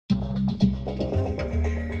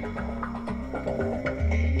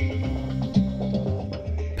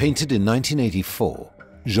Painted in 1984,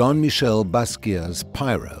 Jean-Michel Basquiat's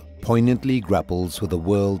Pyro poignantly grapples with a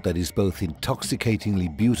world that is both intoxicatingly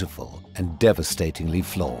beautiful and devastatingly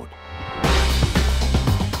flawed.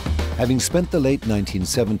 Having spent the late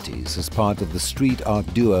 1970s as part of the street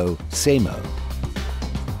art duo Samo,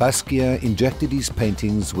 Basquiat injected his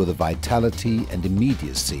paintings with the vitality and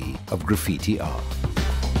immediacy of graffiti art.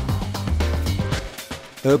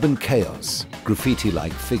 Urban chaos,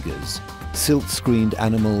 graffiti-like figures, silk-screened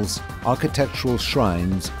animals, architectural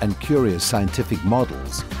shrines, and curious scientific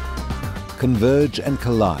models converge and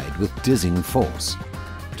collide with dizzying force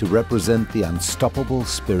to represent the unstoppable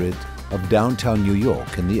spirit of downtown New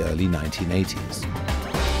York in the early 1980s.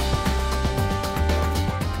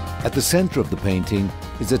 At the center of the painting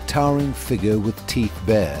is a towering figure with teeth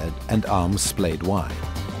bared and arms splayed wide.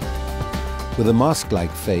 With a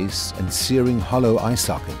mask-like face and searing hollow eye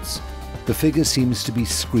sockets, the figure seems to be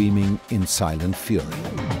screaming in silent fury.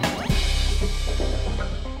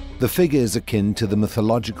 The figure is akin to the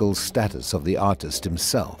mythological status of the artist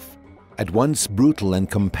himself, at once brutal and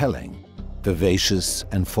compelling, vivacious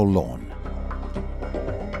and forlorn.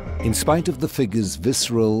 In spite of the figure's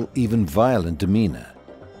visceral, even violent demeanor,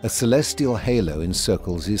 a celestial halo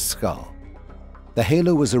encircles his skull. The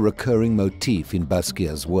halo was a recurring motif in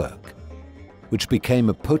Basquiat's work, which became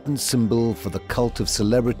a potent symbol for the cult of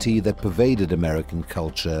celebrity that pervaded American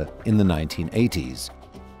culture in the 1980s,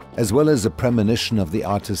 as well as a premonition of the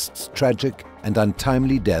artist's tragic and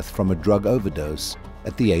untimely death from a drug overdose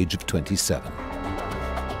at the age of 27.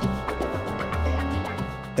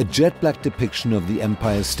 A jet-black depiction of the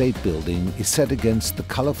Empire State Building is set against the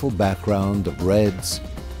colorful background of reds,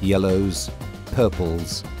 yellows,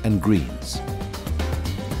 purples, and greens.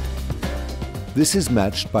 This is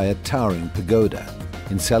matched by a towering pagoda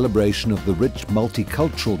in celebration of the rich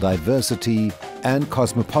multicultural diversity and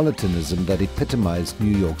cosmopolitanism that epitomized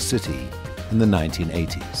New York City in the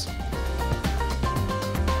 1980s.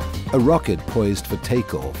 A rocket poised for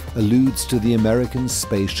takeoff alludes to the American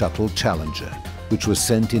Space Shuttle Challenger, which was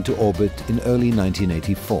sent into orbit in early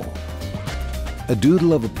 1984. A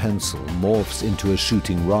doodle of a pencil morphs into a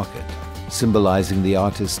shooting rocket, symbolizing the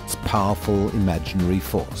artist's powerful imaginary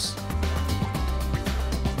force.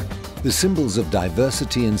 The symbols of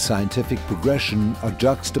diversity and scientific progression are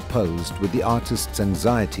juxtaposed with the artist's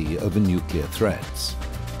anxiety over nuclear threats.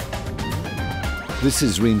 This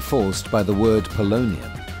is reinforced by the word polonium,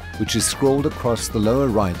 which is scrawled across the lower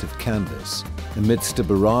right of canvas, amidst a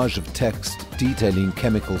barrage of text detailing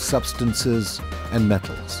chemical substances and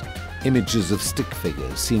metals. Images of stick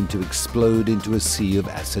figures seem to explode into a sea of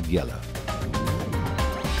acid yellow.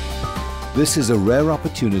 This is a rare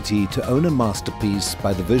opportunity to own a masterpiece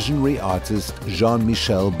by the visionary artist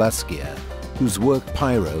Jean-Michel Basquiat, whose work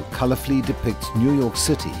Pyro colorfully depicts New York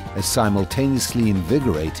City as simultaneously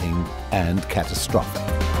invigorating and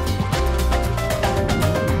catastrophic.